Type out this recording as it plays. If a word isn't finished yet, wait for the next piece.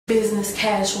Business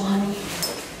casual, honey.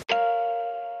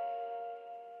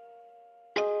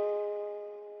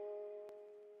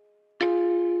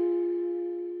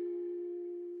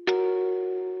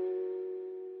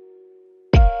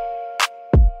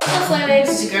 What's up, ladies?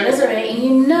 It's your girl Desiree, and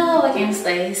you know I can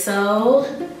slay. So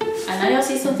I know y'all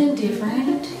see something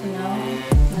different. You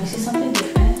know, see something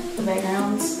different. The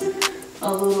background's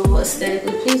a little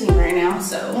aesthetically pleasing right now,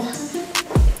 so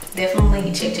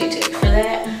definitely check for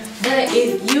that. But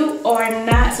if you are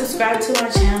not subscribed to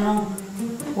our channel,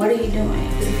 what are you doing?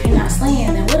 Because if you're not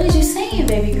slaying, then what is you saying,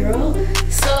 baby girl?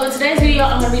 So in today's video,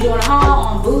 I'm gonna be doing a haul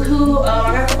on BOOHOO.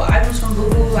 I got a couple items from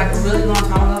BOOHOO like a really long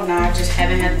time ago. Now I just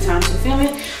haven't had the time to film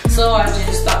it. So I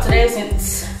just thought today,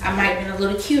 since I might have been a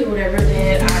little cute or whatever,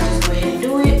 that I just go ahead and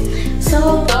do it.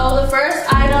 So the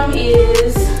first item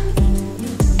is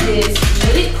this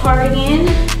knitted cardigan,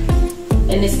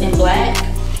 and it's in black.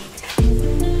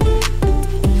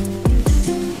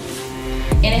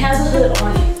 And it has a hood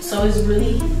on it, so it's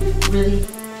really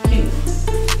cute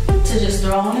to just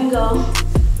throw on and go.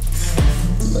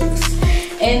 Looks.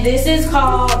 And this is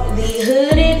called the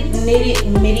Hooded Knitted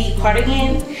Midi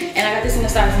Cardigan, and I got this in the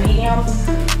size medium.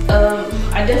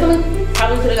 I definitely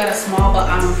probably could have got a small, but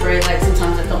I'm afraid like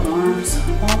sometimes the arms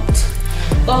won't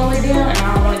go all the way down, and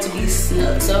I don't want it to be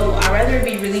snug. So I'd rather it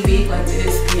be really big like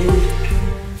this than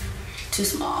too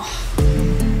small.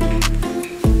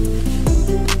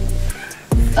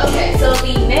 Okay, so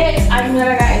the next item that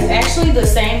I got is actually the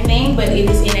same thing, but it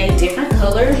is in a different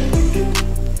color.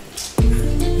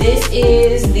 This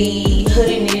is the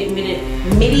Hooded Knitted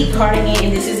Midi Cardigan,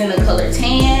 and this is in the color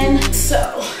tan.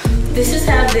 So this is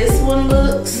how this one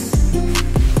looks.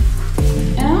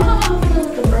 And I don't know how I feel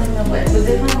with the burning of wet, but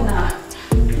definitely not.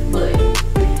 But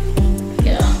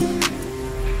yeah.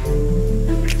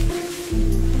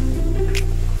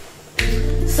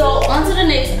 So on to the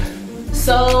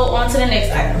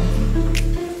next item.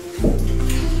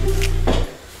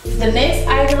 The next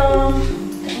item,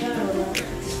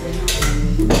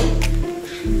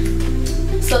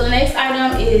 so the next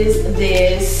item is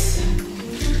this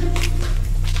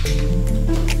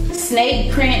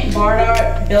snake print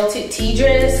barred belted tea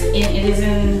dress, and it is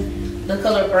in the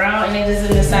color brown, and it is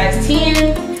in the size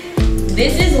 10.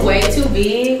 This is way too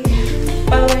big,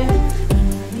 by the way.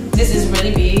 This is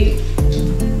really big.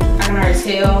 I can already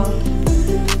tell.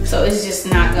 So it's just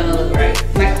not gonna look right.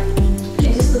 Like,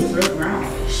 it just looks real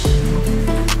brownish.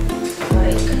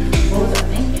 Like, what was I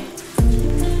thinking?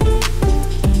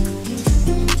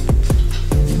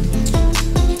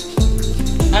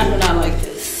 I do not like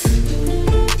this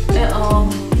at all.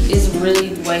 It's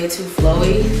really way too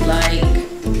flowy. Like,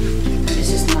 it's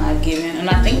just not giving. And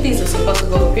I think these are supposed to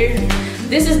go up here.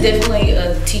 This is definitely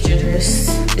a teacher dress.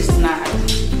 It's not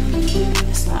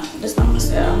my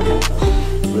style.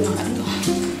 We don't have to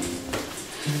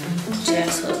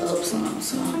jazz her up some,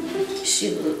 so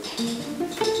she look.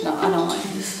 No, I don't like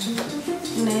this.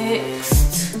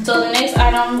 Next. So the next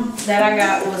item that I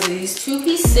got was this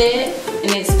 2-piece set,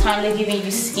 and it's kind of giving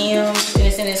you skims, and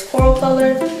it's in this coral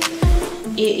color.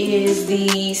 It is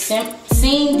the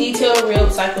Seam Detail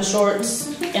Rib Cycle Shorts,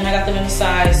 and I got them in the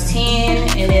size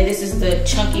 10, and then this is the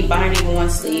chunky binding one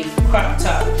sleeve crop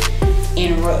top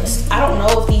in rust. I don't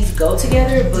know if these go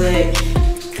together, but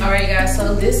alright guys,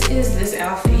 so this is this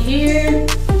outfit here.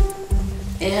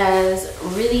 It has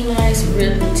really nice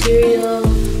rib material.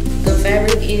 The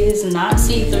fabric is not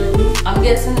see-through. I'm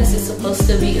guessing this is supposed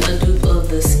to be a dupe of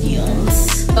the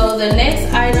Skims. So the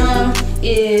next item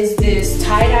is this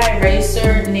tie-dye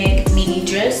racer neck mini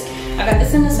dress. I got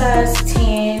this in the size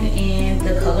 10, and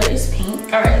the color is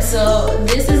pink. Alright, so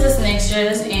this is this next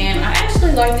dress, and I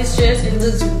actually like this dress. It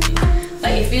looks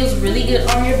like, it feels really good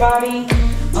on your body.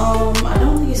 I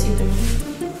don't think it's see-through.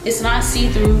 It's not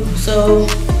see-through, so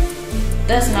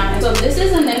that's nice. So this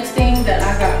is the next thing that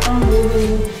I got from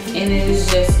BOOHOO, and it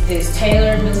is just this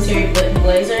tailored military button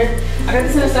blazer. I got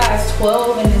this in a size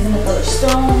 12, and it's in the color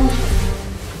stone,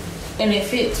 and it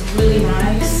fits really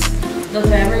nice. The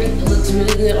fabric looks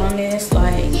really good on this,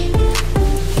 like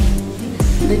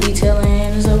the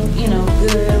detailing is, you know,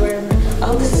 good or whatever. I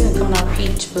hope this isn't coming out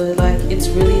peach, but like it's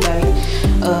really like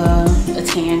a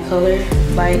tan color.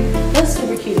 Like, that's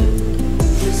super cute.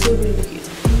 Super duper cute.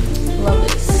 Love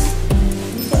this.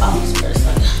 But almost first,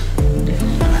 like,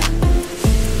 definitely not.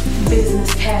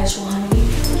 Business casual, honey.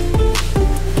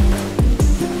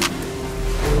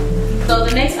 So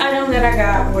the next item that I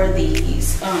got were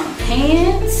these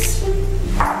pants.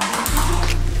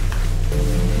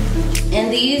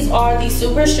 And these are the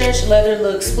super stretch leather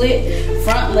look split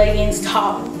front leggings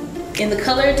top in the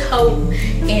color taupe,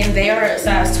 and they are at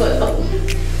size 12.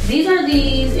 these are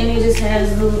these, and it just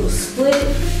has a little split.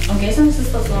 I'm guessing this is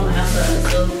supposed to go on the outside,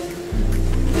 so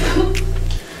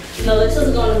no, this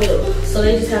doesn't go in the middle. So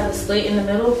they just have a split in the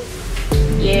middle.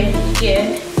 Yeah,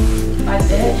 like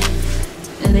that.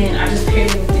 And then I just paired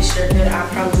it with this shirt that I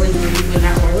probably would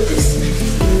not wear with this.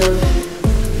 Even though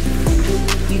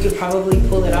you could probably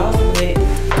pull it off, but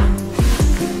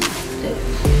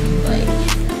like,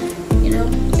 you know,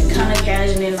 kind of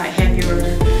casual and like have your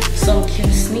some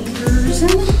cute sneakers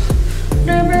and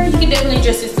whatever. You can definitely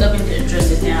dress this up and dress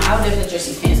this down. I would definitely dress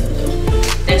these pants up though.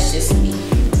 That's just me.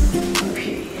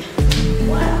 Period.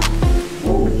 Wow.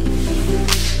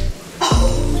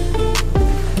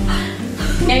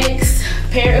 Next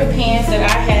pair of pants that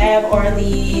I have are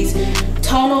these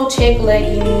tonal check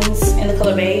leggings in the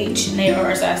color beige, and they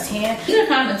are a size 10. These are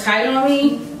kind of tight on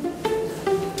me,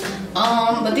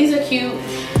 but these are cute.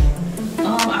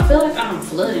 I feel like I'm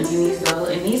flooding in these though,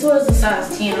 and these was a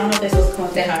size 10. I don't know if they're supposed to come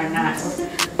up that high or not,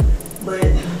 but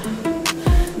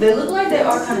they look like they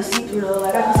are kind of see-through though.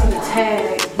 Like I can see the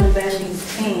tag in the back of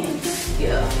these pants.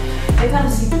 Yeah, they kind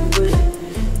of see-through,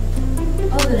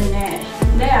 but other than that,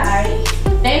 they're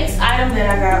alright. Next item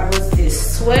that I got was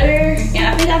this sweater, and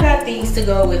I think I got these to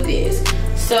go with this.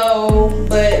 So,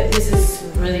 but this is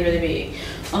really, really big.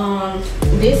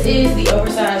 This is the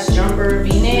oversized jumper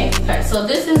v-neck. Okay, so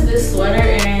this is this sweater,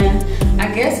 and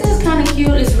I guess it's kind of cute.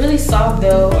 It's really soft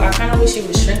though. I kind of wish it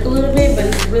would shrink a little bit, but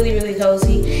it's really, really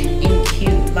cozy and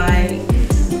cute. Like,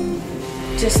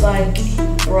 just like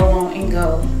roll on and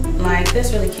go. Like,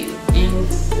 that's really cute. And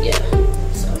yeah,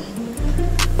 so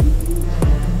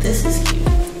this is cute.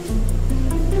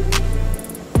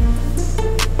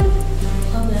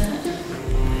 Love that.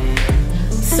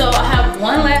 So I have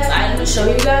one last item to show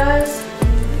you guys,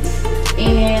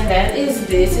 and that is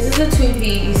this. This is a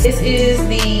two-piece. This is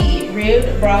the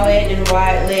ribbed bralette and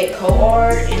wide leg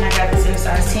co-ord, and I got this in a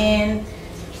size 10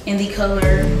 in the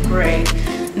color gray.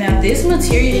 Now this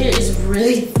material here is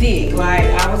really thick. Like,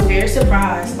 I was very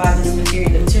surprised by this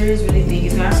material. The material is really thick.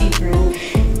 It's not see-through.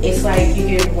 It's like you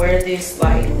can wear this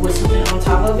like with something on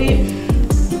top of it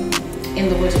in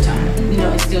the wintertime, you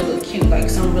know, and still look cute. Like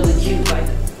some really cute like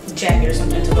jacket or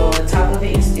something to go on the top of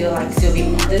it and still be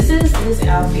warm. This is this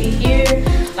outfit here.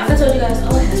 Like I told you guys,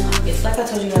 oh, it has pockets. Like I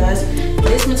told you guys,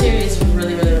 this material is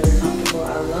really, really, really comfortable.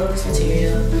 I love this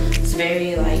material. It's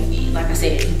very like I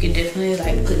said, you can definitely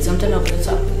like put something over the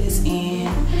top of this and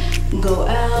go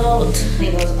out.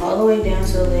 It goes all the way down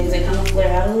to the legs. They kind of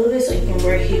flare out a little bit so you can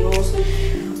wear heels.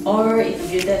 Or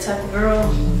if you're that type of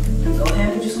girl, go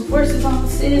ahead and do some forces on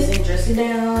sis and dress it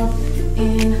down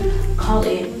and call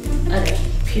it a day.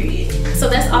 Period. So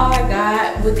that's all I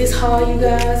got with this haul, you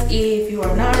guys. If you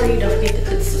are not already, don't forget to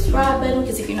click the subscribe button,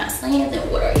 because if you're not saying,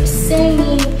 then what are you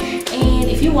saying? And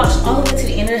if you watched all the way to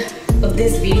the end of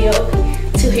this video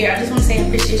to here, I just want to say I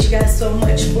appreciate you guys so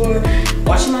much for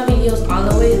watching my